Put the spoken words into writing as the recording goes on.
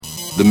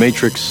The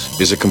Matrix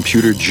is a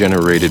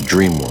computer-generated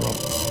dream world,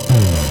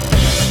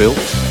 built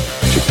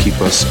to keep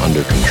us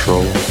under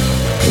control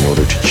in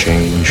order to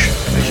change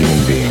a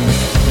human being.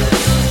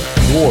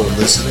 You're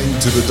listening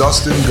to the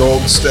Dustin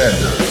Gold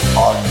Standard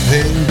on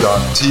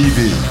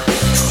Pain.tv.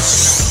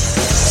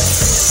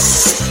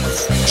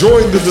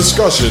 Join the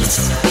discussion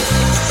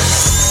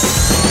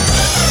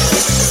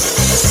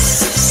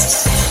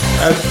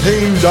at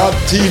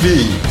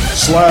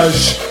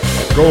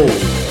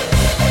Pain.tv/gold.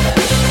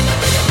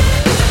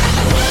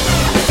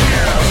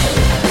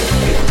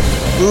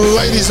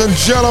 Ladies and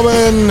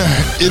gentlemen,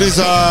 it is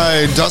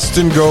I,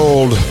 Dustin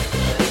Gold,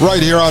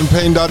 right here on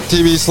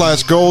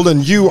Pain.tv/gold,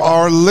 and you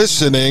are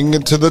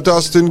listening to the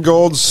Dustin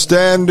Gold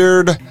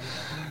Standard.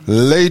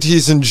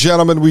 Ladies and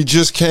gentlemen, we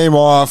just came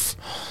off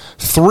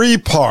three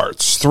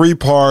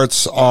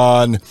parts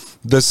on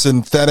the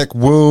synthetic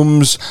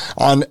wombs,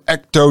 on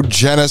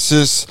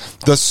ectogenesis,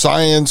 the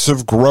science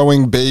of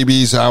growing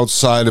babies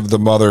outside of the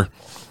mother.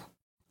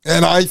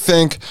 And I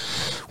think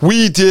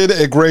we did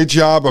a great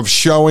job of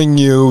showing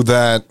you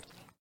that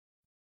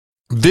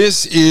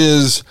this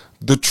is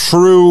the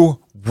true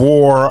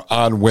war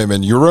on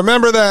women. You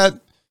remember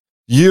that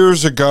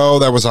years ago,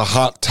 that was a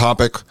hot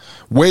topic,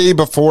 way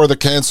before the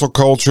cancel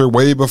culture,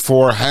 way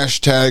before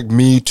hashtag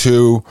Me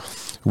Too.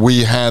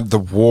 We had the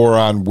war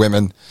on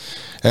women,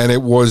 and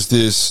it was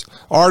this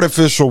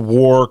artificial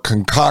war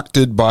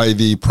concocted by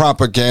the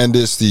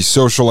propagandists, the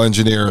social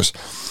engineers,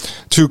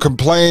 to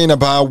complain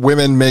about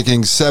women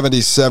making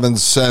 77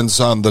 cents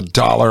on the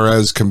dollar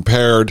as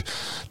compared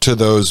to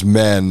those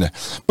men.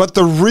 But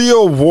the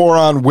real war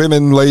on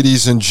women,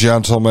 ladies and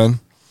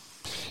gentlemen,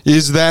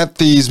 is that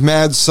these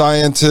mad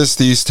scientists,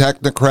 these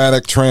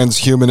technocratic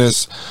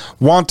transhumanists,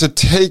 want to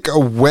take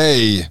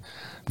away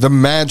the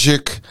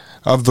magic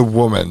of the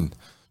woman,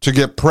 to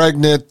get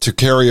pregnant, to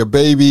carry a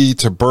baby,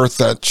 to birth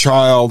that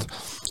child.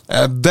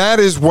 That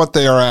is what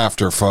they are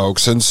after,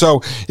 folks. And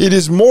so it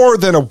is more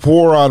than a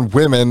war on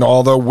women,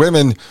 although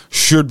women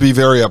should be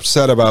very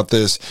upset about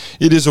this.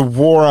 It is a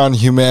war on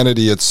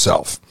humanity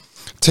itself,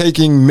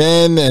 taking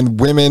men and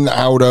women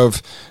out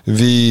of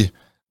the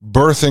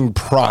birthing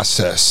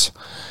process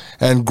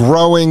and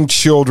growing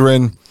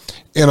children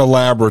in a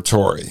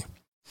laboratory.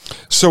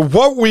 So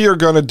what we are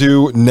going to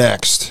do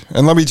next,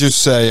 and let me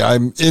just say,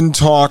 I'm in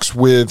talks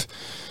with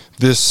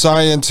this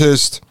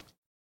scientist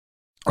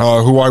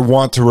who I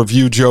want to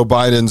review Joe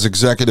Biden's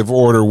executive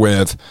order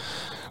with,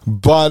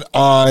 but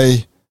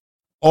I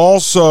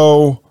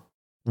also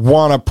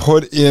want to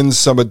put in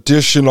some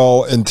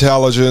additional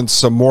intelligence,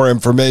 some more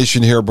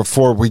information here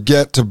before we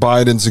get to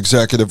Biden's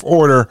executive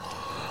order,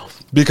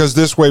 because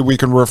this way we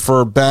can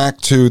refer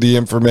back to the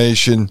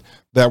information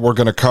that we're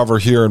going to cover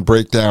here and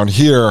break down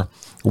here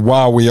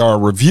while we are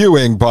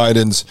reviewing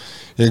Biden's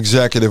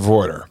executive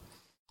order.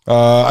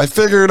 I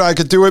figured I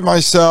could do it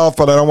myself,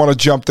 but I don't want to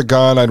jump the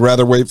gun. I'd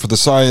rather wait for the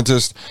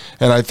scientist,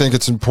 and I think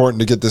it's important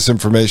to get this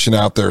information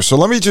out there. So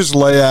let me just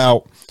lay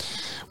out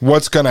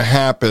what's going to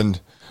happen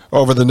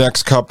over the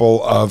next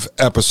couple of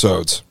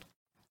episodes.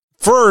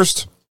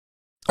 First,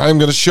 I'm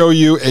going to show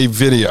you a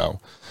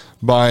video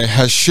by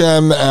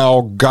Hashem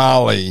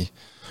Al-Ghali,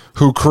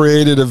 who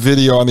created a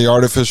video on the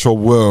artificial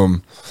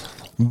womb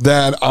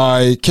that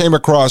I came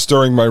across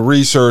during my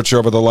research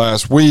over the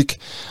last week.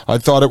 I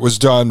thought it was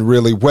done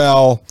really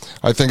well.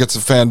 I think it's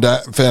a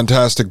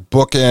fantastic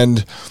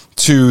bookend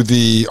to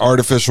the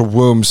artificial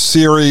womb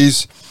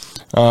series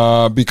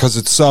because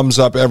it sums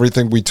up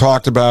everything we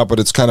talked about, but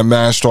it's kind of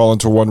mashed all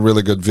into one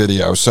really good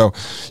video. So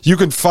you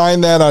can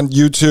find that on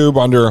YouTube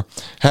under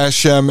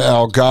Hashem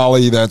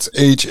Al-Ghali. That's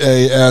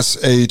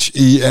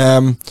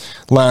Hashem,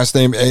 last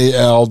name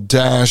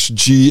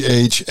Al-Ghali.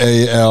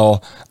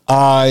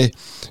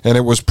 And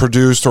it was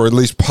produced, or at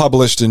least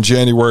published, in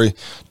January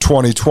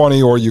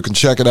 2020, or you can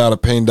check it out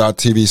at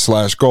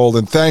Pain.tv/gold.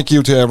 And thank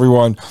you to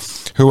everyone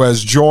who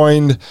has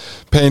joined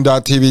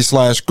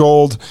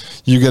Pain.tv/gold.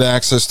 You get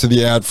access to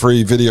the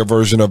ad-free video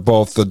version of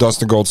both the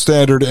Dustin Gold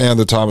Standard and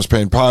the Thomas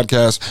Paine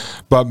podcast.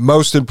 But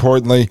most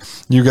importantly,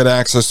 you get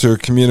access to a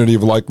community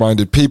of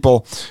like-minded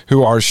people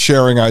who are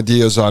sharing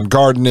ideas on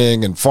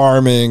gardening and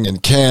farming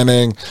and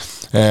canning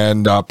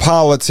and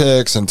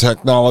politics and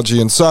technology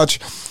and such.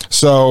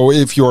 So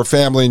if your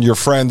family and your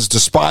friends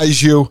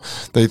despise you,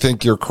 they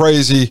think you're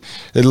crazy,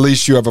 at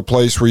least you have a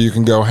place where you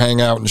can go hang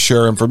out and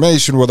share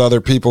information with other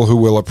people who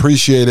will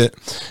appreciate it,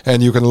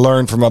 and you can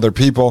learn from other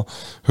people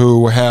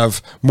who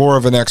have more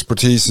of an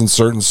expertise in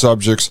certain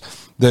subjects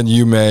than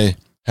you may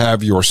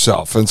have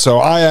yourself. And so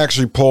I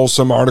actually pull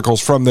some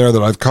articles from there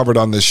that I've covered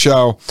on this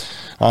show.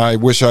 I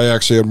wish I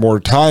actually had more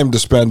time to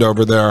spend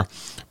over there,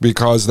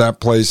 because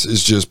that place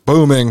is just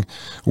booming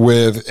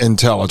with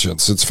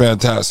intelligence. It's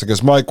fantastic.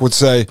 As Mike would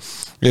say,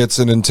 it's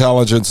an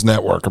intelligence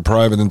network, a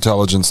private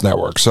intelligence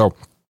network. So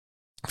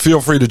feel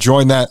free to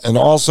join that. And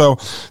also,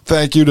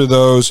 thank you to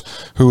those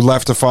who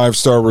left a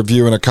 5-star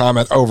review and a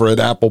comment over at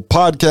Apple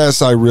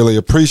Podcasts. I really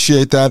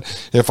appreciate that.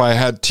 If I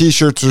had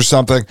t-shirts or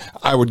something,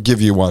 I would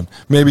give you one.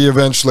 Maybe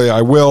eventually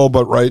I will,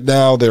 but right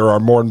now there are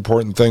more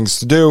important things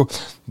to do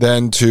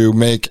than to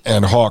make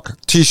and hawk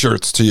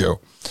t-shirts to you.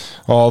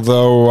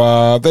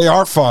 although they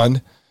are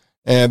fun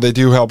and they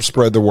do help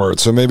spread the word.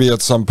 So maybe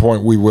at some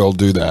point we will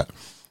do that,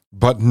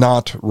 but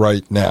not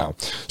right now.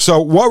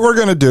 So what we're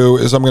going to do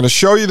is I'm going to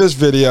show you this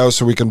video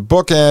so we can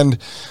bookend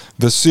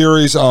the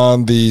series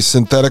on the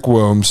synthetic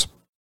wombs.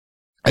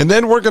 And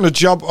then we're going to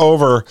jump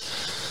over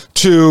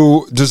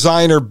to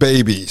designer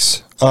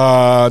babies.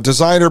 And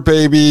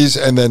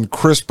then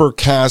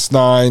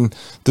CRISPR-Cas9,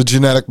 the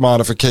genetic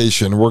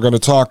modification. We're going to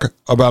talk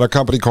about a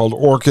company called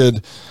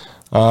Orchid.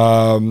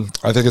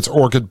 I think it's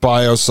Orchid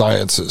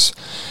Biosciences.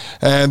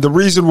 And the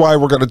reason why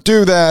we're going to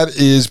do that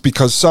is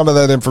because some of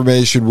that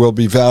information will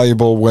be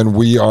valuable when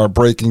we are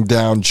breaking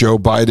down Joe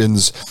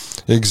Biden's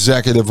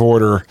executive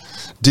order,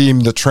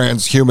 deemed the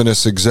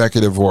transhumanist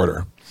executive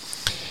order.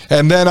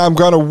 And then I'm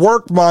going to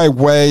work my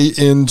way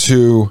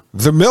into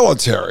the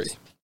military.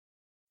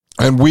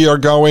 And we are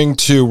going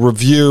to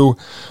review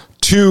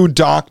two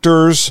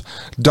doctors,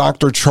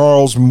 Dr.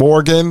 Charles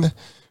Morgan,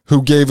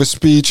 who gave a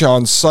speech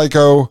on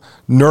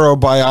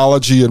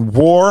psychoneurobiology and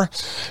war,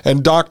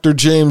 and Dr.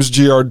 James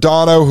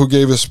Giordano, who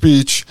gave a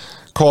speech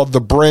called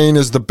The Brain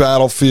is the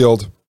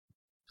Battlefield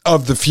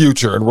of the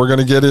Future. And we're going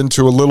to get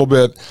into a little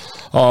bit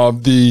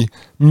of the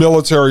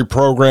military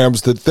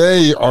programs that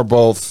they are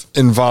both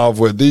involved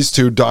with, these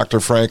two Dr.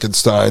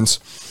 Frankensteins.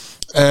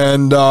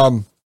 And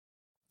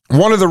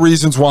one of the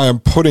reasons why I'm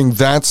putting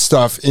that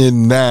stuff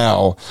in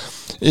now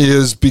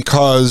is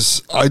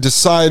because I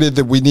decided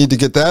that we need to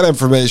get that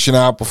information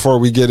out before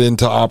we get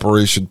into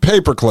Operation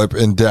Paperclip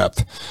in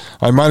depth.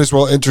 I might as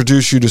well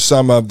introduce you to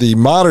some of the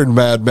modern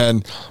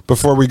madmen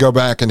before we go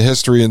back in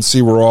history and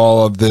see where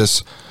all of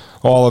this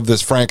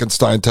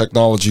Frankenstein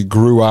technology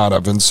grew out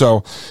of. And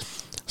so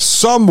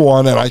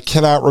someone, and I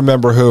cannot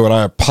remember who, and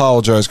I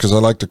apologize because I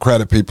like to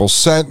credit people,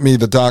 sent me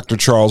the Dr.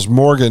 Charles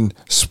Morgan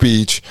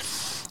speech.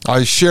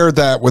 I shared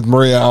that with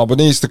Maria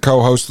Albanese, the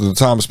co-host of the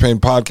Thomas Paine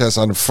podcast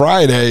on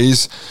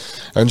Fridays,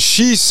 and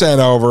she sent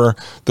over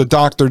the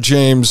Dr.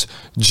 James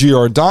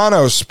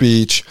Giordano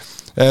speech,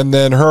 and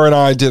then her and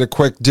I did a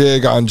quick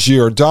dig on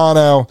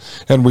Giordano,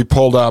 and we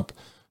pulled up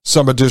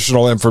some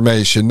additional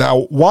information.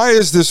 Now, why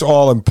is this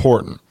all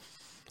important?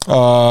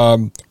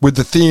 With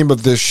the theme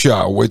of this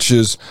show, which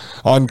is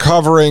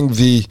uncovering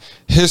the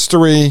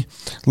history,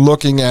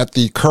 looking at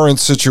the current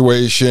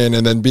situation,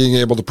 and then being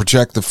able to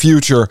project the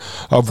future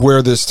of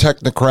where this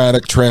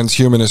technocratic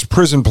transhumanist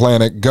prison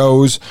planet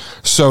goes,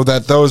 so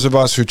that those of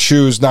us who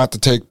choose not to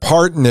take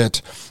part in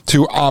it,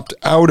 to opt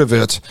out of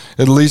it,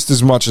 at least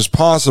as much as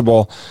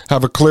possible,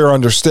 have a clear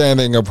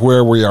understanding of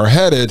where we are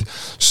headed,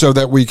 so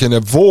that we can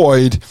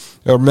avoid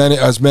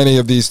as many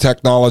of these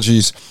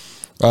technologies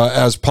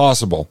as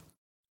possible.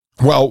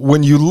 Well,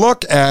 when you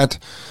look at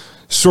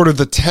sort of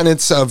the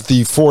tenets of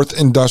the Fourth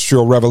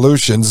Industrial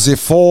Revolution, the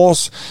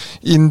Fourth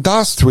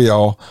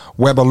Industrial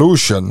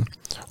Revolution,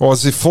 or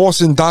the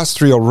Fourth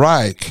Industrial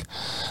Reich,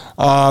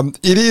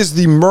 it is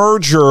the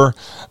merger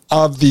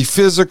of the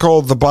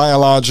physical, the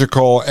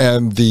biological,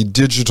 and the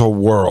digital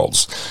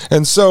worlds.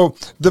 And so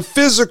the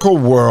physical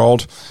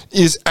world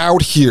is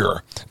out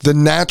here, the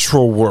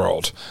natural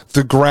world,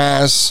 the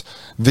grass,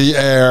 the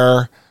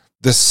air,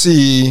 the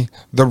sea,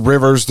 the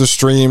rivers, the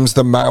streams,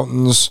 the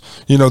mountains,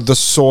 the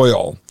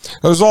soil.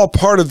 It was all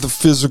part of the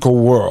physical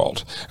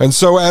world. And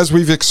so as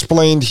we've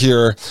explained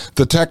here,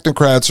 the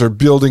technocrats are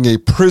building a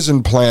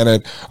prison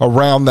planet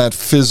around that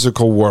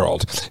physical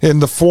world in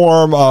the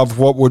form of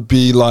what would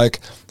be like,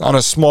 on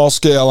a small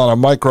scale, on a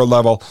micro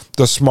level,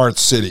 the smart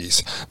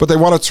cities. But they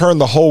want to turn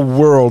the whole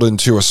world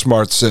into a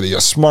smart city,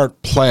 a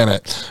smart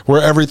planet,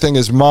 where everything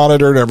is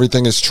monitored,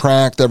 everything is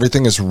tracked,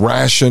 everything is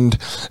rationed,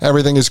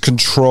 everything is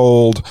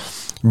controlled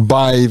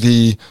by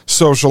the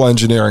social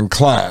engineering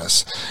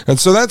class. And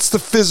so that's the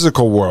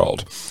physical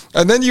world.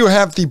 And then you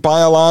have the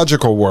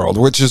biological world,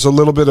 which is a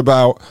little bit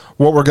about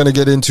what we're going to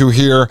get into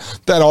here.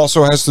 That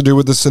also has to do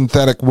with the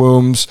synthetic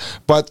wombs,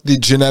 but the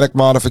genetic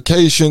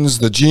modifications,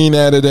 the gene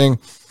editing,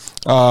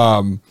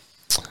 the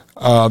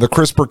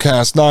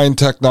CRISPR-Cas9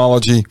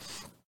 technology.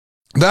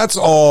 That's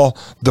all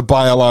the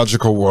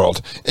biological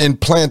world.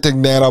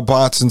 Implanting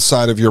nanobots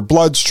inside of your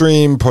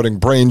bloodstream, putting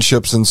brain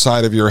chips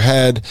inside of your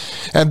head.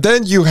 And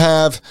then you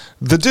have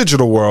the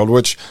digital world,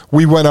 which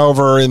we went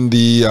over in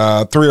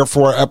the 3 or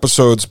 4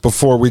 episodes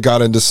before we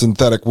got into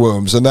synthetic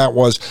wombs. And that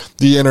was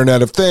the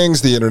Internet of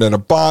Things, the Internet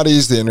of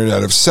Bodies, the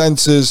Internet of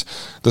Senses,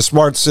 the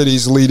smart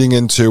cities leading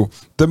into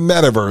the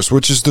metaverse,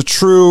 which is the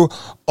true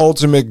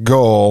ultimate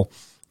goal,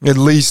 at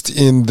least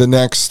in the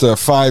next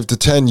 5 to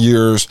 10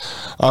 years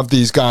of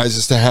these guys,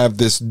 is to have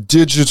this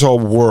digital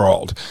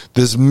world,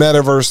 this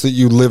metaverse that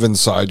you live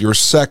inside, your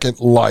second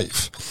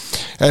life.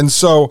 And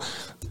so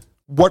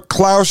what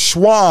Klaus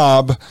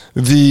Schwab,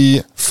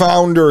 the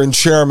founder and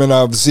chairman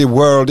of the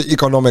World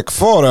Economic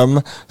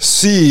Forum,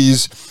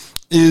 sees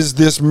is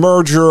this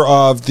merger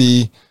of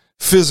the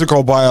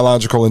physical,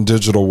 biological, and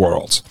digital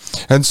worlds.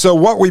 And so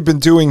what we've been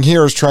doing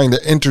here is trying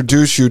to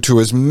introduce you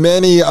to as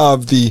many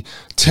of the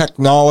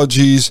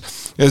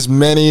technologies, as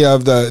many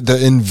of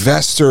the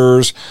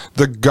investors,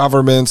 the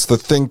governments, the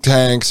think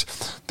tanks,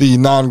 the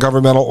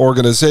non-governmental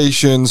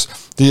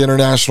organizations, the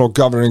international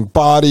governing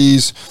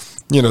bodies,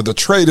 the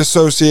trade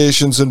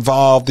associations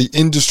involved, the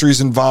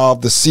industries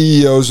involved, the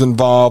CEOs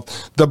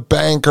involved, the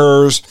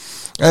bankers,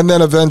 and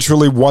then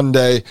eventually one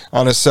day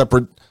on a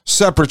separate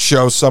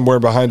show somewhere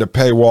behind a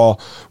paywall,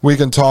 we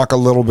can talk a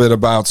little bit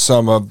about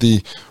some of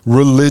the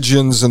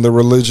religions and the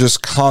religious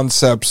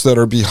concepts that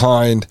are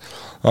behind,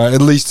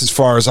 at least as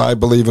far as I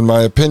believe, in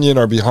my opinion,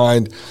 are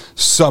behind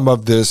some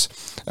of this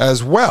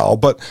as well.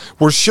 But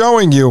we're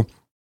showing you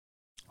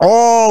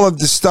all of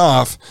the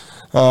stuff,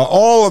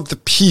 all of the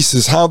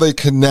pieces, how they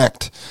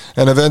connect.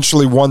 And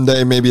eventually one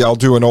day, maybe I'll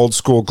do an old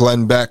school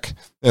Glenn Beck.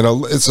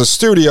 It's a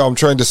studio I'm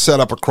trying to set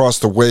up across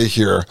the way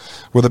here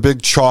with a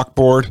big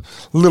chalkboard,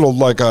 little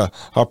like a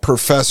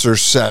professor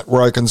set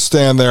where I can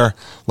stand there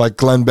like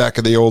Glenn Beck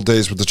in the old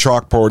days with the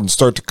chalkboard and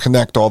start to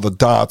connect all the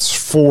dots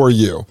for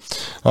you,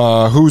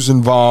 who's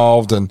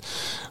involved. And,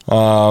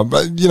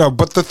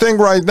 but the thing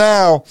right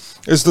now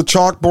is the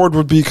chalkboard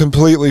would be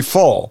completely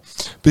full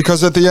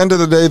because at the end of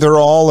the day, they're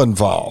all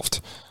involved.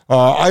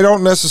 I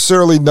don't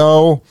necessarily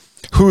know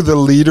who the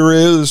leader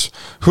is,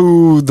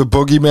 who the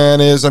boogeyman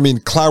is. I mean,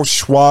 Klaus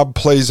Schwab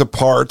plays a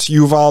part.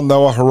 Yuval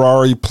Noah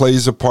Harari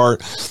plays a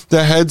part.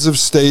 The heads of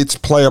states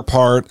play a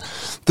part.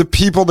 The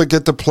people that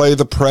get to play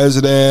the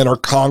president or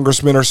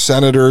congressmen or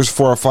senators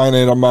for a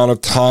finite amount of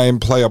time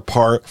play a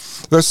part.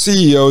 The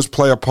CEOs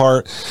play a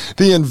part.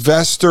 The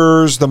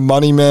investors, the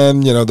money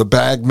men, the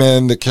bag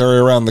men that carry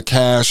around the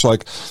cash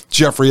like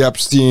Jeffrey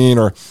Epstein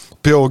or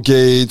Bill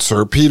Gates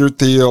or Peter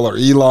Thiel or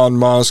Elon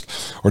Musk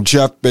or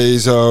Jeff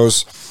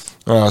Bezos,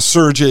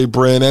 Sergey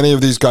Brin, any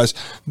of these guys,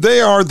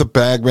 they are the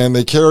bagman.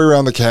 They carry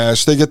around the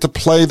cash. They get to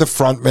play the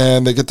front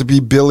man. They get to be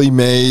Billy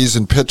Mays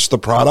and pitch the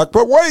product.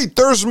 But wait,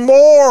 there's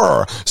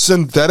more.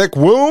 Synthetic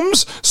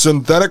wombs.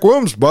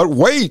 But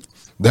wait,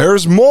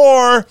 there's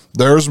more.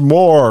 There's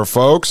more,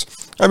 folks.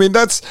 I mean,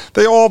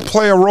 they all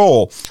play a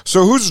role.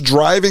 So who's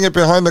driving it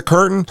behind the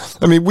curtain?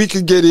 I mean, we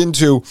could get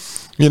into,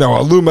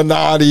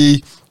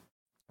 Illuminati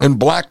and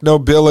black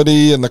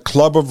nobility and the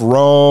Club of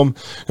Rome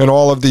and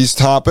all of these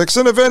topics.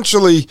 And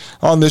eventually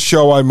on this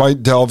show, I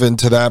might delve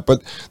into that.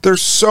 But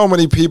there's so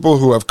many people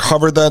who have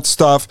covered that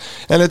stuff.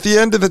 And at the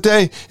end of the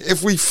day,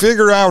 if we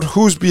figure out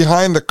who's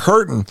behind the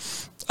curtain,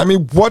 I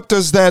mean, what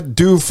does that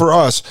do for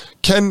us?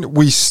 Can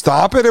we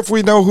stop it if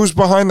we know who's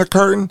behind the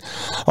curtain?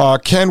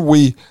 Can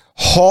we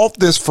halt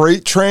this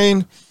freight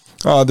train,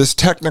 this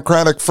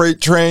technocratic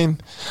freight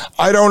train?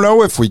 I don't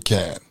know if we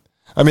can.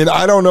 I mean,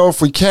 I don't know if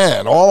we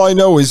can. All I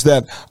know is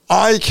that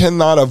I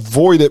cannot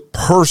avoid it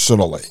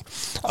personally.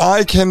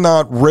 I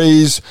cannot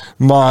raise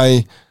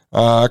my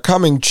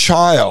coming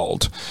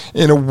child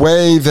in a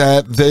way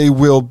that they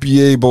will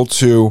be able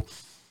to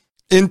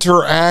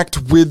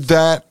interact with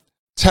that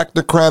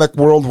technocratic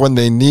world when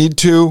they need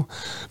to,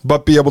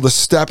 but be able to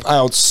step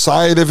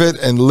outside of it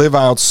and live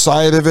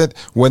outside of it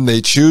when they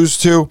choose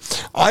to.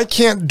 I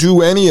can't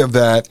do any of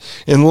that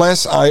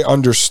unless I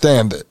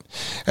understand it.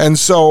 And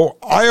so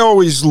I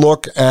always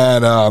look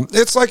at,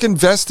 it's like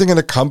investing in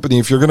a company.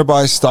 If you're going to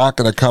buy stock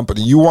in a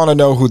company, you want to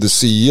know who the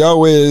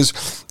CEO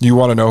is. You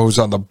want to know who's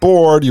on the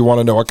board. You want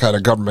to know what kind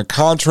of government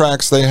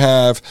contracts they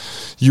have.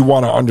 You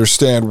want to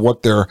understand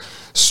what their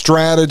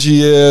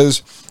strategy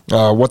is,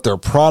 what their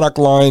product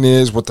line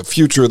is, what the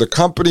future of the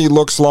company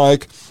looks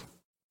like.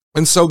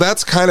 And so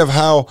that's kind of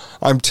how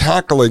I'm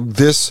tackling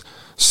this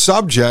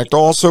subject,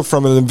 also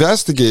from an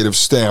investigative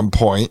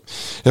standpoint,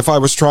 if I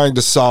was trying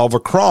to solve a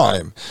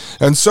crime.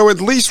 And so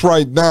at least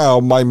right now,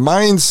 my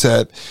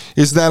mindset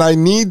is that I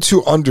need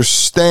to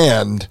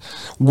understand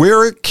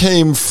where it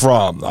came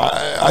from.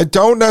 I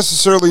don't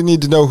necessarily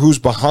need to know who's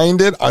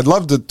behind it. I'd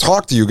love to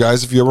talk to you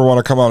guys. If you ever want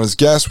to come on as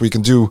guests, we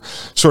can do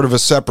sort of a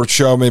separate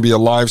show, maybe a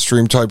live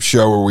stream type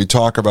show where we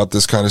talk about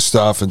this kind of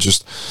stuff and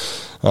just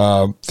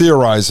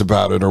theorize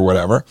about it or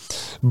whatever.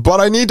 But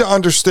I need to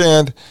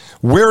understand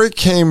where it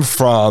came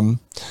from,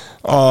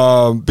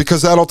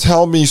 because that'll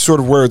tell me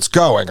sort of where it's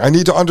going. I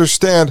need to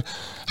understand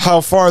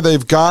how far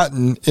they've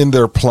gotten in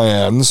their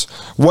plans,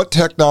 what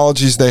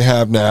technologies they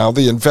have now,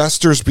 the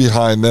investors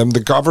behind them, the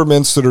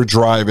governments that are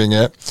driving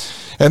it.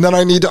 And then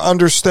I need to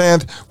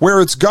understand where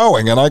it's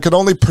going. And I can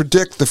only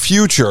predict the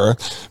future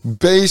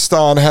based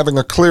on having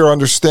a clear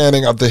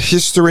understanding of the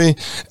history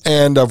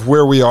and of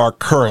where we are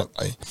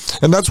currently.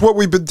 And that's what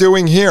we've been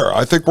doing here.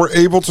 I think we're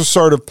able to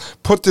sort of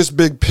put this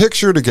big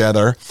picture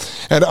together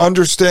and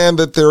understand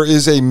that there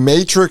is a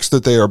matrix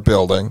that they are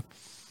building.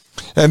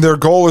 And their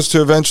goal is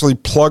to eventually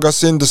plug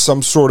us into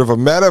some sort of a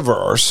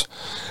metaverse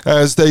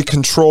as they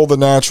control the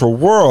natural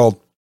world.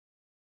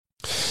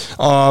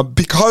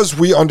 because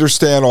we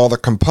understand all the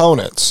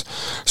components.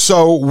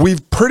 So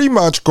we've pretty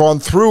much gone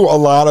through a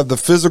lot of the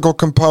physical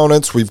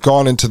components. We've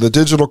gone into the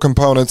digital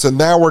components, and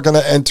now we're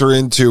going to enter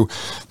into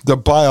the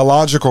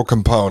biological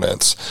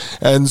components.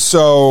 And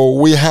so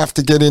we have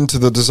to get into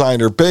the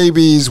designer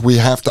babies. We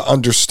have to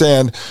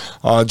understand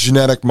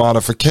genetic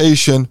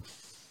modification.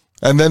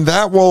 And then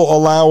that will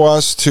allow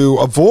us to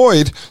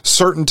avoid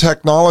certain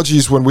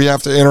technologies when we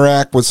have to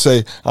interact with,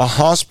 say, a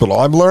hospital.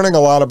 I'm learning a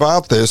lot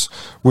about this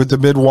with the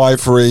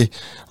midwifery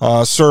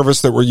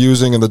service that we're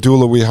using and the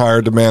doula we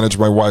hired to manage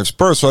my wife's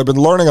birth. So I've been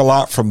learning a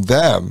lot from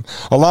them.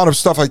 A lot of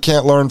stuff I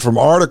can't learn from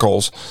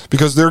articles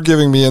because they're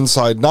giving me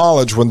inside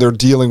knowledge when they're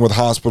dealing with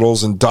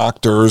hospitals and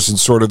doctors and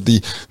sort of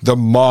the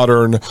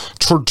modern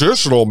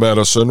traditional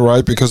medicine,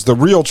 right? Because the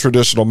real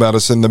traditional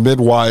medicine, the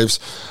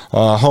midwives,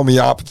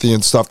 homeopathy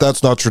and stuff,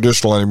 that's not traditional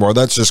anymore.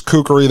 That's just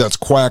kookery. That's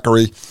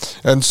quackery.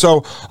 And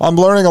so I'm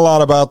learning a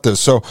lot about this.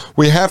 So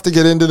we have to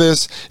get into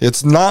this.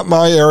 It's not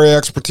my area of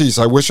expertise.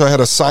 I wish I had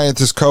a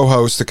scientist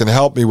co-host that can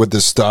help me with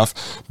this stuff,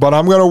 but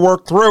I'm going to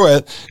work through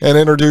it and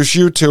introduce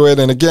you to it.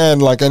 And again,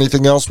 like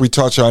anything else we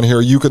touch on here,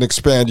 you can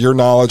expand your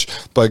knowledge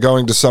by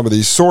going to some of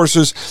these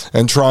sources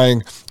and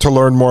trying to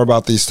learn more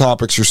about these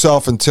topics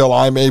yourself until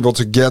I'm able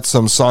to get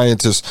some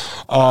scientists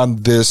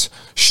on this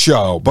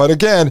show. But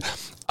again,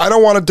 I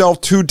don't want to delve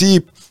too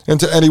deep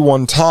into any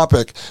one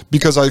topic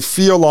because I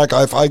feel like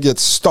if I get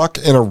stuck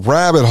in a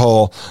rabbit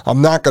hole,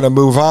 I'm not going to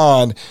move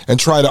on and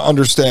try to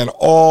understand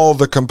all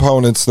the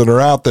components that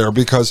are out there,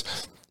 because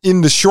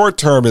in the short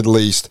term, at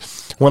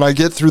least, when I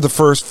get through the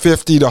first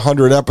 50 to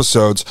 100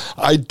 episodes,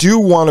 I do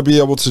want to be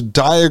able to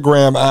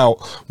diagram out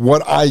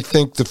what I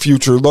think the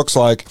future looks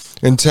like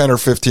in 10 or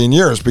 15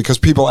 years, because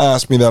people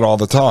ask me that all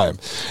the time.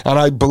 And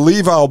I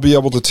believe I'll be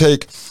able to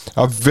take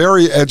a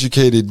very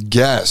educated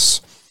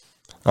guess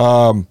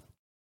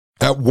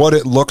at what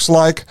it looks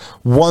like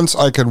once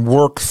I can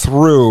work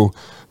through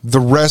the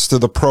rest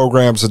of the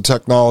programs and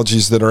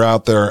technologies that are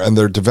out there and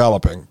they're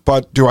developing.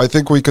 But do I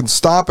think we can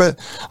stop it?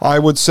 I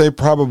would say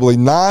probably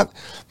not,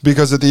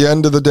 because at the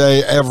end of the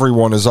day,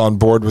 everyone is on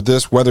board with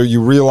this, whether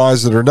you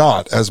realize it or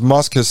not. As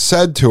Musk has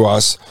said to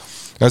us,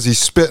 as he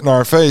spit in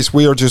our face,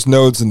 we are just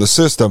nodes in the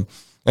system.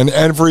 And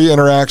every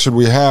interaction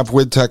we have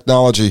with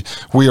technology,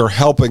 we are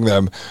helping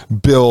them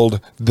build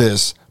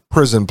this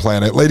prison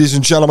planet. Ladies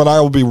and gentlemen,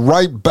 I will be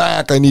right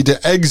back. I need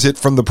to exit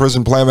from the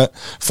prison planet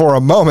for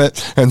a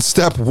moment and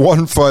step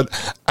 1 foot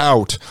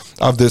out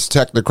of this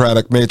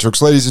technocratic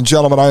matrix. Ladies and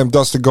gentlemen, I am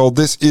Dustin Gold.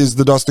 This is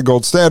the Dustin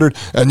Gold Standard,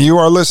 and you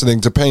are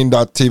listening to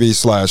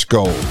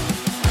Pain.tv/gold.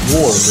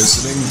 You're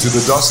listening to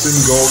the Dustin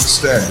Gold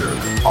Standard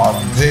on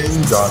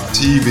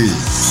Pain.tv.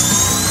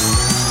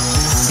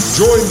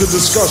 Join the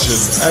discussion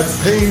at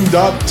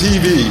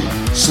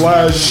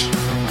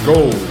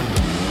Pain.tv/gold.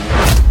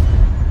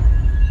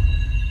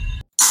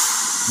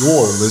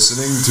 You're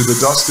listening to the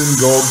Dustin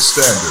Gold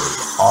Standard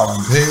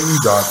on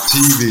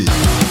Pain.tv.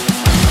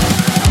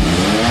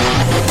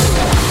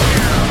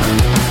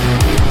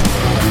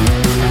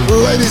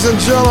 Ladies and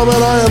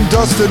gentlemen, I am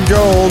Dustin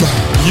Gold.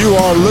 You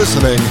are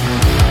listening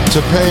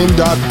to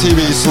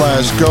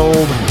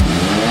Pain.tv/gold.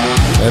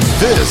 And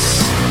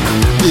this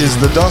is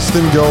the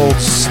Dustin Gold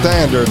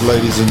Standard,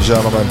 ladies and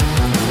gentlemen.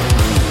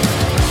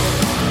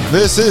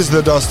 This is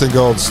the Dustin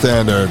Gold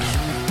Standard,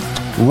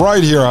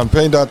 right here on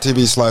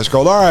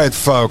Pain.tv/gold. All right,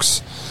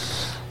 folks,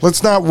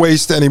 let's not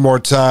waste any more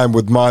time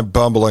with my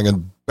bumbling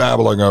and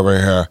babbling over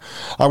here.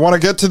 I want to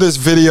get to this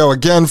video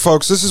again,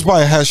 folks. This is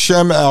by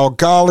Hashem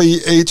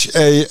Al-Ghali,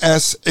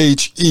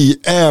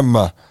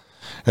 Hashem,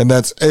 and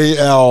that's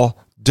Al-Ghali,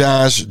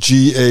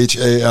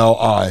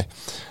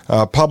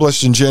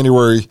 published in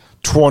January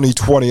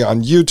 2020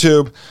 on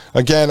YouTube.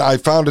 Again, I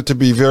found it to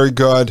be very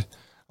good.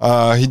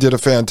 He did a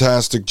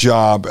fantastic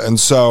job, and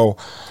so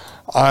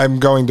I'm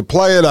going to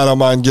play it. I don't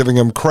mind giving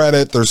him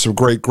credit. There's some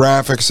great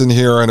graphics in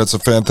here, and it's a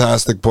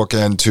fantastic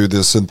bookend to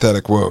the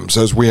synthetic wombs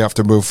as we have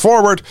to move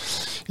forward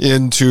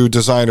into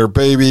designer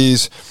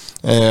babies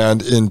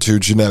and into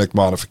genetic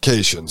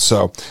modification.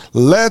 So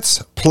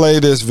let's play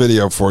this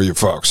video for you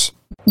folks.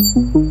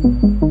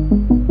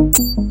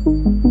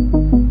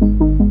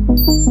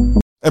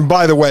 And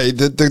by the way,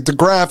 the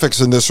graphics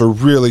in this are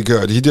really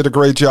good. He did a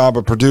great job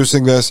of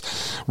producing this.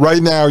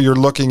 Right now, you're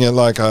looking at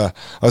like a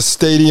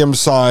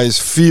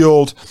stadium-sized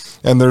field,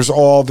 and there's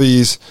all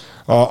these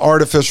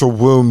artificial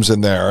wombs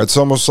in there. It's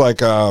almost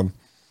like a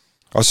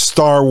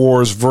Star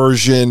Wars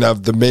version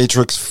of the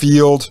Matrix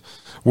field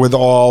with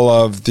all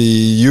of the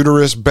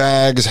uterus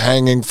bags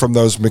hanging from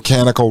those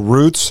mechanical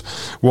roots.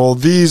 Well,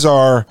 these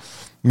are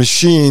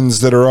machines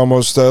that are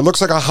almost,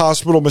 looks like a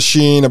hospital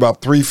machine,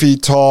 about 3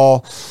 feet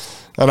tall,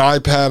 an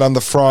iPad on the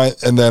front,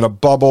 and then a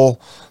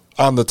bubble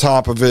on the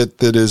top of it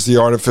that is the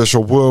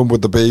artificial womb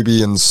with the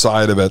baby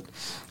inside of it.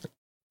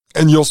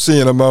 And you'll see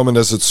in a moment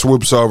as it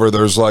swoops over,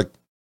 there's like,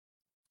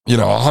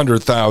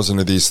 100,000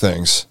 of these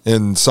things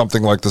in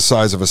something like the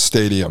size of a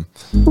stadium.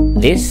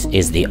 This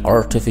is the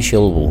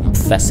artificial womb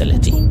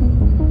facility,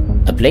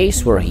 a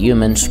place where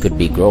humans could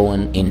be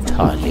grown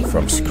entirely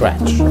from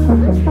scratch.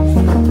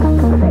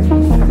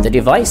 The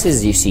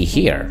devices you see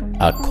here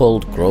are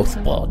called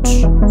growth pods.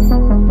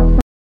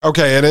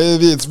 Okay, and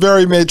it's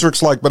very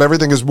Matrix-like, but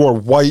everything is more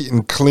white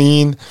and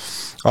clean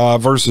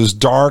versus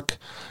dark.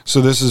 So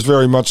this is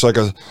very much like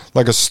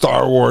a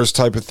Star Wars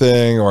type of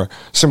thing, or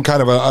some kind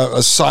of a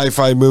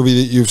sci-fi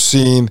movie that you've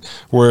seen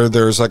where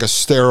there's like a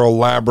sterile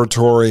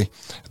laboratory.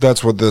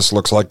 That's what this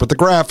looks like, but the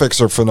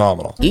graphics are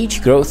phenomenal. Each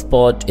growth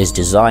pod is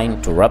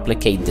designed to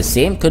replicate the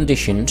same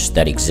conditions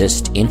that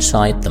exist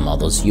inside the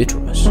mother's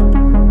uterus.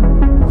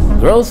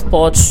 Growth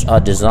pods are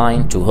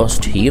designed to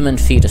host human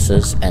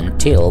fetuses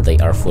until they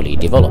are fully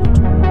developed.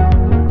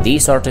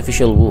 These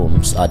artificial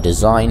wombs are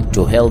designed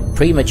to help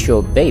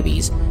premature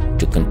babies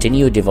to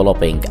continue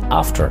developing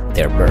after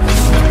their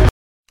birth.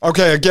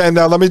 Okay, again,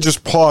 now let me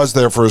just pause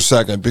there for a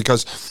second,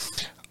 because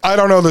I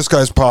don't know this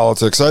guy's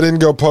politics. I didn't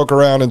go poke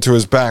around into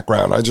his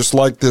background. I just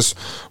like this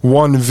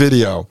one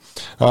video.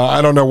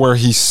 I don't know where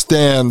he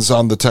stands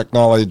on the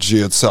technology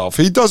itself.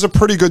 He does a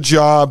pretty good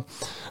job,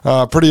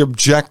 pretty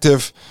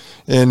objective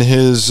in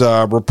his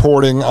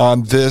reporting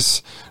on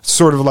this.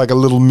 Sort of like a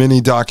little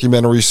mini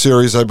documentary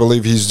series I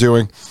believe he's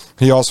doing.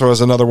 He also has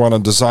another one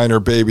on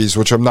designer babies,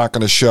 which I'm not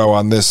going to show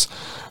on this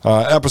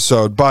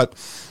episode. But,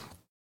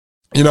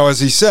 you know, as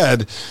he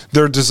said,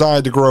 they're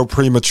designed to grow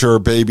premature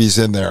babies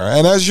in there.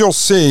 And as you'll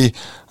see,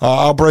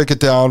 I'll break it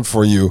down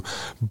for you.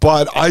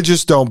 But I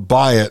just don't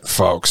buy it,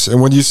 folks.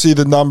 And when you see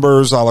the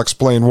numbers, I'll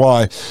explain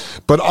why.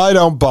 But I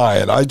don't buy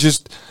it.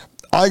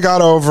 I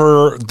got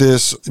over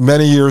this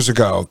many years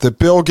ago, that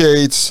Bill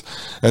Gates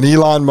and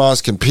Elon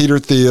Musk and Peter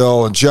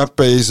Thiel and Jeff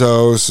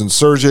Bezos and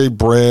Sergey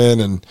Brin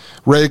and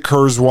Ray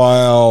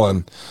Kurzweil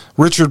and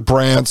Richard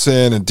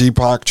Branson and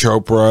Deepak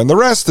Chopra and the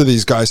rest of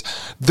these guys,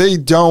 they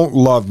don't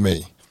love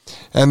me.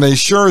 And they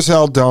sure as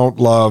hell don't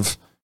love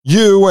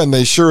you, and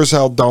they sure as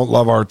hell don't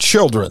love our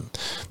children.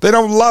 They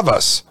don't love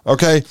us,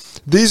 okay?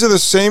 These are the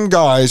same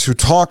guys who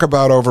talk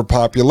about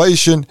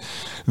overpopulation.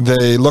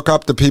 They look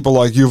up to people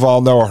like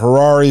Yuval Noah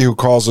Harari, who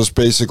calls us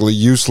basically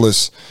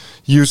useless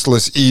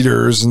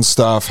eaters and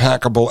stuff,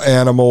 hackable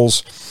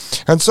animals.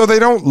 And so they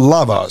don't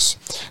love us.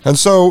 And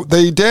so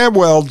they damn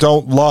well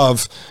don't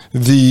love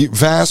the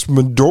vast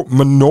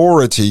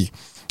minority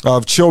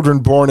of children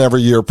born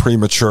every year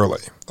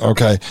prematurely.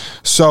 Okay,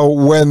 so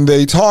when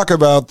they talk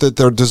about that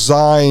they're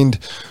designed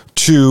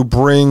to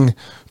bring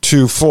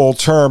to full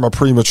term a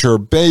premature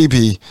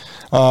baby,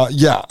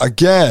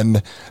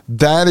 again,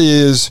 that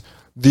is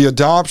the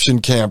adoption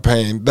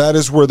campaign. That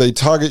is where they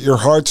tug at your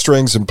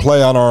heartstrings and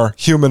play on our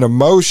human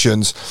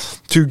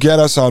emotions to get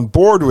us on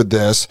board with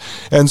this.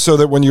 And so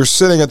that when you're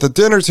sitting at the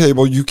dinner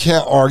table, you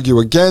can't argue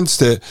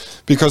against it,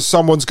 because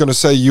someone's going to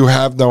say you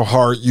have no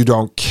heart, you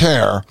don't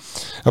care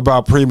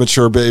about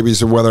premature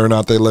babies and whether or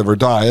not they live or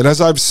die. And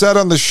as I've said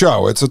on the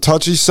show, it's a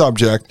touchy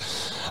subject.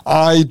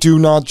 I do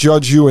not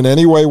judge you in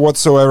any way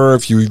whatsoever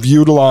if you've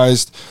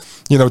utilized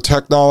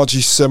technology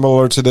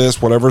similar to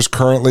this, whatever's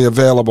currently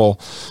available,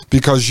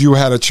 because you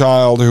had a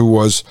child who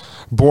was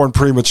born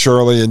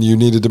prematurely and you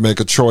needed to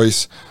make a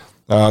choice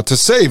to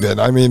save it.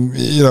 I mean,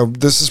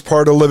 this is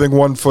part of living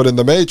one foot in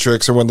the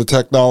matrix, and when the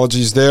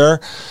technology's there,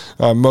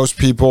 most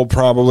people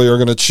probably are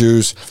going to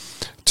choose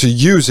to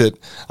use it.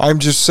 I'm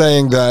just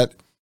saying that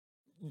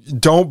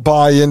don't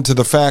buy into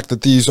the fact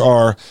that these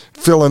are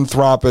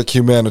philanthropic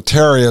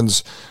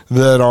humanitarians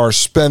that are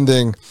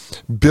spending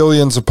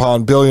billions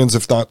upon billions,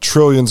 if not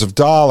trillions of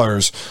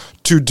dollars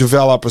to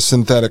develop a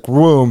synthetic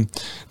womb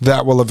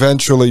that will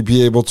eventually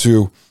be able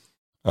to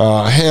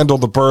handle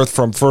the birth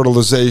from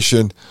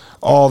fertilization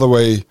all the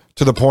way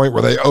to the point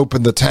where they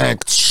open the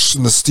tank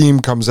and the steam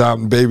comes out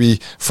and baby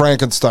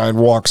Frankenstein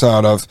walks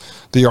out of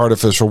the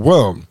artificial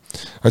womb.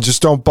 I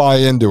just don't buy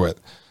into it.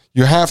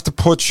 You have to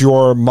put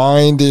your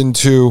mind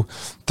into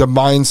the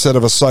mindset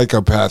of a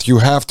psychopath. You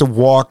have to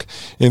walk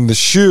in the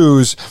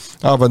shoes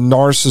of a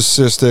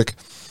narcissistic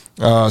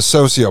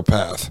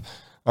sociopath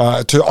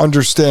to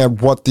understand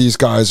what these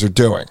guys are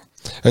doing.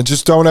 And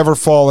just don't ever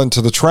fall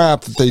into the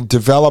trap that they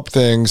develop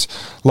things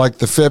like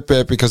the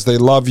Fitbit because they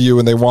love you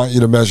and they want you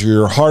to measure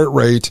your heart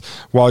rate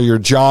while you're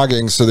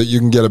jogging so that you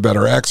can get a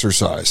better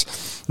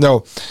exercise.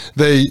 No,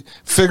 they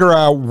figure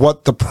out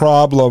what the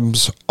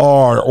problems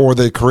are, or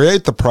they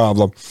create the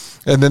problem,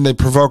 and then they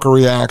provoke a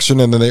reaction,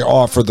 and then they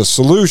offer the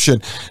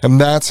solution.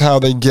 And that's how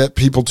they get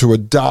people to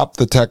adopt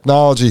the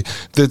technology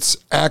that's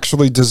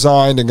actually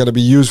designed and going to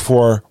be used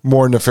for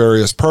more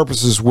nefarious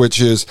purposes,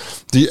 which is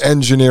the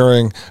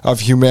engineering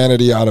of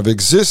humanity out of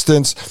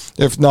existence,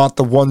 if not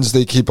the ones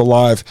they keep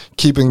alive,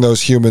 keeping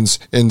those humans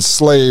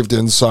enslaved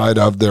inside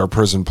of their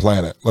prison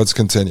planet. Let's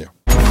continue.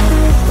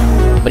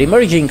 But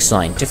emerging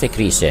scientific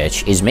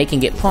research is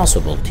making it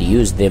possible to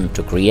use them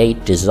to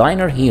create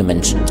designer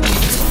humans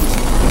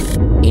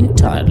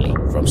entirely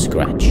from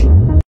scratch.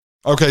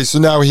 Okay, so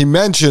now he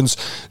mentions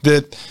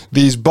that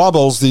these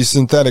bubbles, these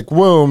synthetic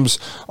wombs,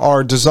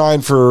 are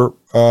designed for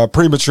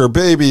premature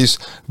babies,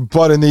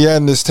 but in the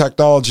end, this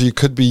technology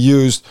could be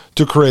used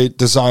to create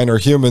designer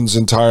humans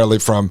entirely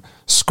from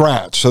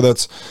scratch. So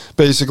that's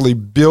basically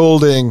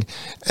building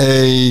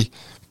a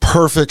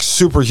perfect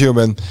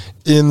superhuman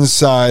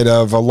inside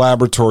of a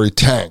laboratory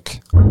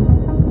tank.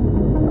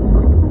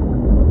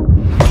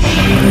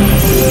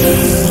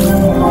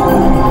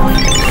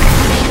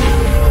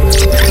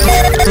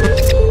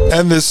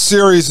 And this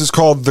series is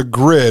called The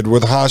Grid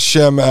with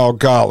Hashem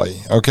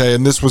Al-Ghali. Okay,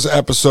 and this was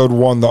episode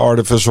 1, The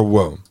Artificial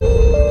Womb.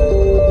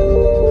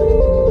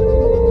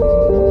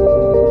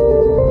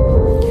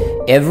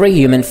 Every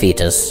human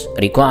fetus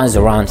requires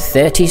around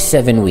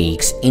 37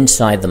 weeks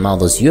inside the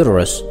mother's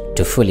uterus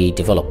to fully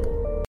develop.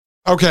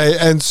 Okay,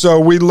 and so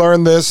we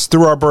learn this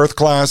through our birth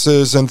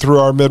classes and through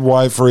our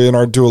midwifery and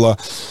our doula.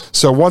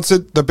 So once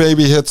the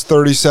baby hits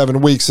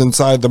 37 weeks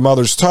inside the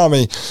mother's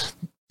tummy,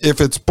 if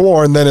it's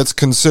born, then it's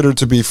considered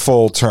to be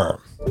full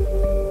term.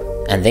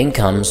 And then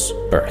comes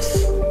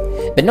birth.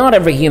 But not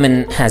every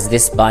human has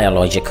this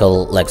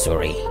biological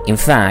luxury. In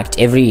fact,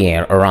 every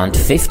year, around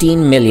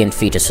 15 million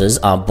fetuses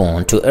are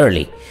born too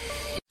early.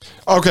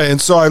 Okay,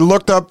 and so I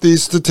looked up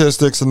these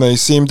statistics, and they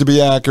seem to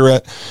be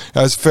accurate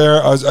as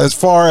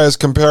far as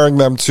comparing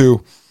them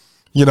to,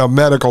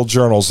 medical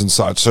journals and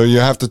such. So you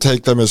have to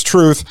take them as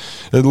truth,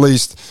 at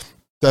least.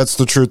 That's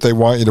the truth they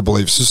want you to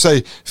believe. So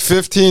say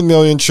 15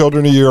 million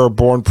children a year are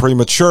born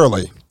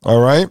prematurely, all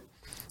right?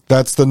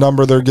 That's the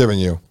number they're giving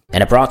you.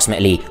 And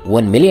approximately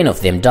 1 million of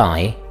them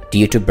die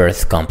due to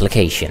birth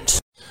complications.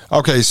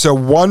 Okay, so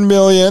 1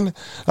 million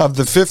of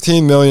the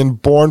 15 million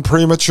born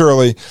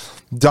prematurely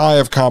die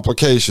of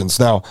complications.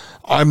 Now,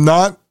 I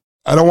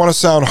don't want to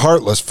sound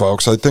heartless,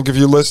 folks. I think if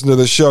you listen to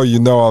the show, you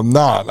know I'm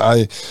not.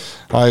 I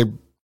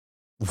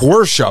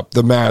worship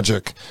the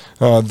magic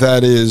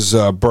that is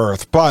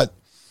birth. But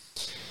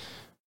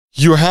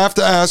you have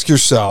to ask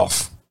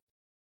yourself,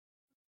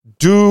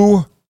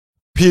 do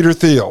Peter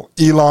Thiel,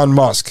 Elon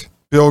Musk,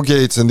 Bill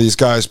Gates, and these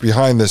guys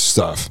behind this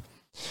stuff,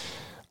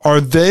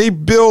 are they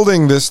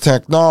building this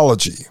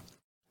technology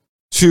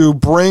to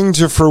bring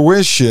to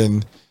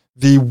fruition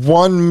the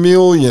 1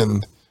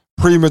 million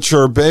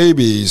premature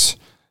babies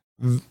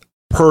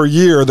per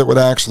year that would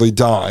actually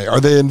die? Are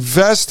they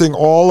investing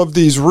all of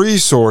these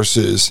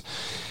resources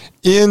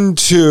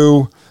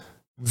into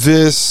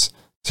this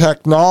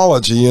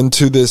technology,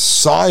 into this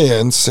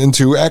science,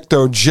 into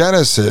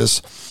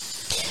ectogenesis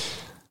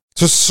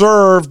to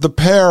serve the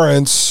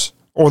parents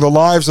or the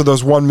lives of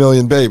those 1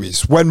 million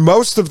babies, when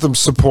most of them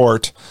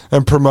support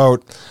and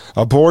promote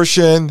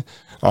abortion,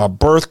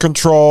 birth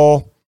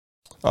control,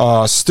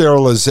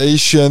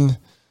 sterilization,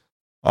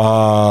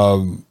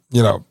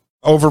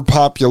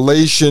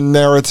 overpopulation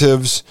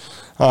narratives,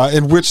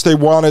 in which they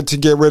wanted to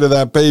get rid of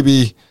that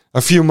baby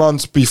a few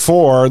months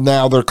before.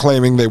 Now they're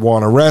claiming they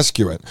want to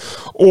rescue it.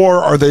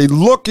 Or are they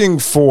looking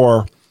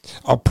for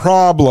a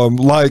problem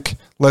like,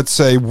 let's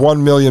say,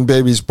 1 million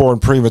babies born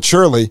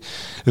prematurely,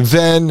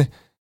 then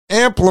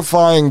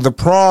amplifying the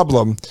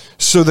problem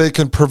so they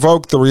can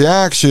provoke the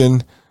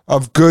reaction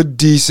of good,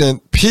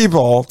 decent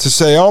people to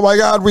say, oh my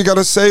God, we got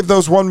to save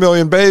those 1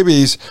 million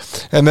babies.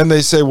 And then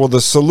they say, well, the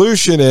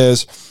solution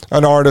is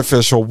an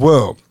artificial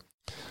womb.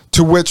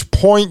 To which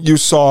point you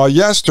saw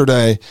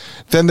yesterday,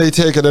 then they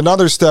take it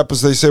another step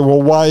as they say, well,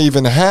 why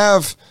even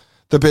have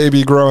the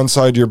baby grow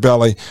inside your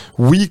belly?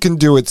 We can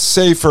do it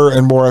safer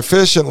and more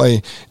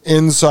efficiently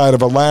inside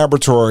of a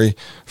laboratory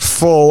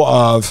full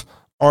of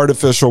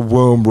artificial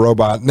womb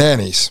robot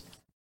nannies.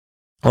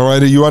 All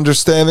right, are you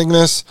understanding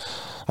this?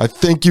 I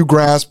think you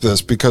grasp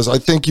this, because I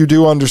think you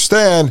do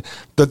understand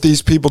that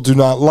these people do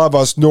not love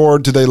us, nor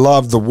do they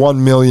love the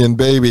 1 million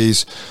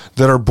babies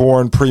that are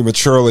born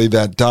prematurely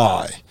that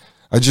die.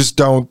 I just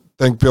don't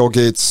think Bill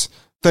Gates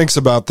thinks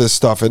about this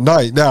stuff at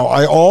night. Now,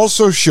 I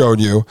also showed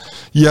you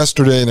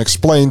yesterday and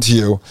explained to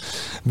you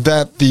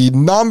that the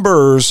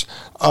numbers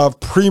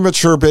of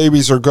premature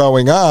babies are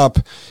going up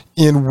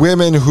in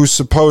women who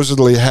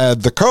supposedly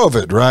had the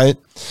COVID, right?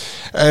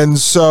 And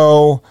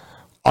so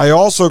I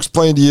also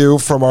explained to you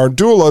from our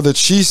doula that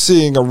she's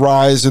seeing a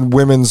rise in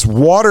women's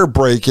water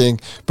breaking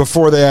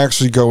before they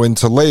actually go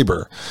into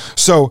labor.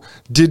 So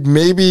did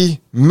maybe,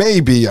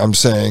 I'm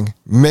saying,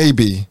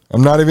 maybe,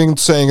 I'm not even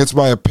saying it's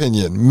my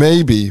opinion,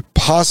 maybe,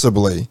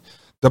 possibly,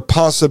 the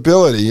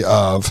possibility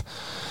of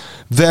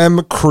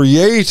them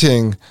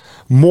creating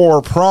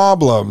more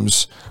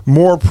problems,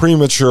 more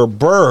premature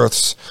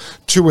births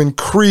to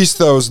increase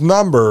those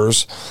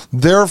numbers.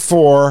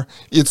 Therefore,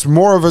 it's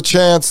more of a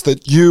chance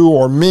that you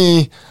or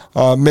me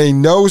may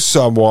know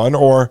someone,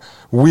 or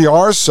we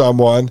are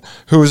someone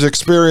who is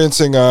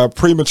experiencing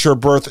premature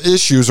birth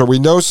issues, or we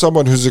know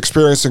someone who's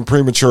experiencing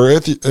premature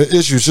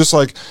issues, just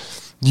like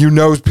you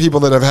know people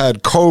that have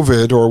had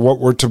COVID or what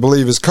we're to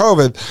believe is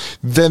COVID.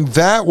 Then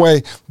that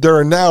way there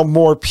are now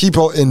more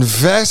people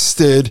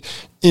invested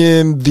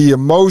in the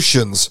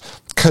emotions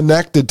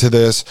connected to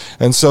this.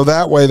 And so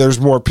that way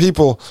there's more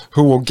people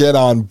who will get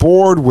on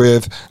board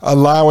with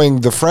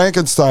allowing the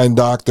Frankenstein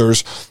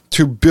doctors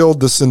to build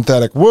the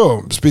synthetic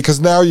wombs. Because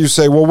now you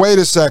say, well, wait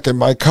a second,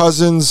 my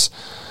cousin's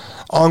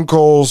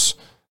uncle's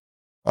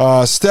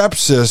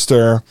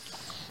stepsister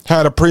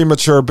had a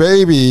premature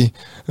baby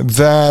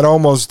that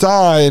almost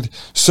died,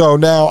 so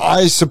now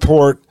I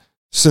support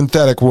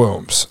synthetic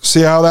wombs.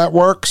 See how that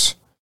works?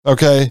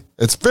 Okay,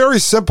 it's very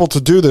simple to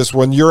do this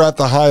when you're at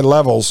the high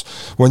levels,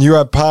 when you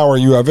have power,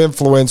 you have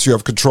influence, you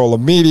have control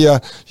of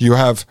media, you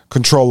have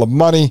control of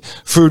money,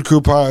 food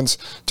coupons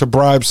to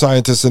bribe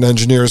scientists and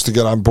engineers to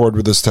get on board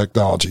with this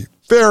technology.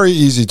 Very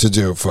easy to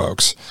do,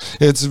 folks.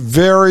 It's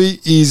very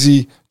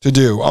easy to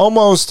do.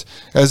 Almost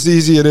as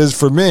easy it is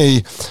for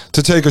me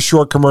to take a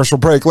short commercial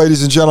break.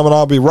 Ladies and gentlemen,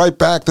 I'll be right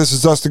back. This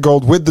is Dustin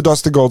Gold with the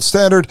Dustin Gold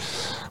Standard.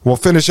 We'll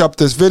finish up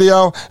this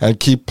video and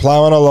keep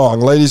plowing along.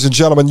 Ladies and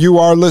gentlemen, you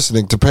are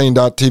listening to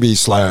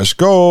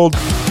Pain.tv/gold.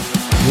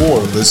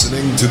 You're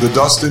listening to the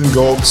Dustin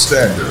Gold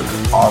Standard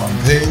on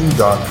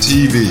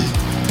Pain.tv.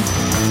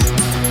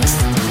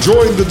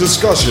 Join the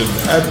discussion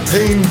at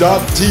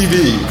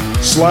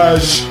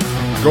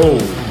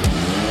Pain.tv/gold.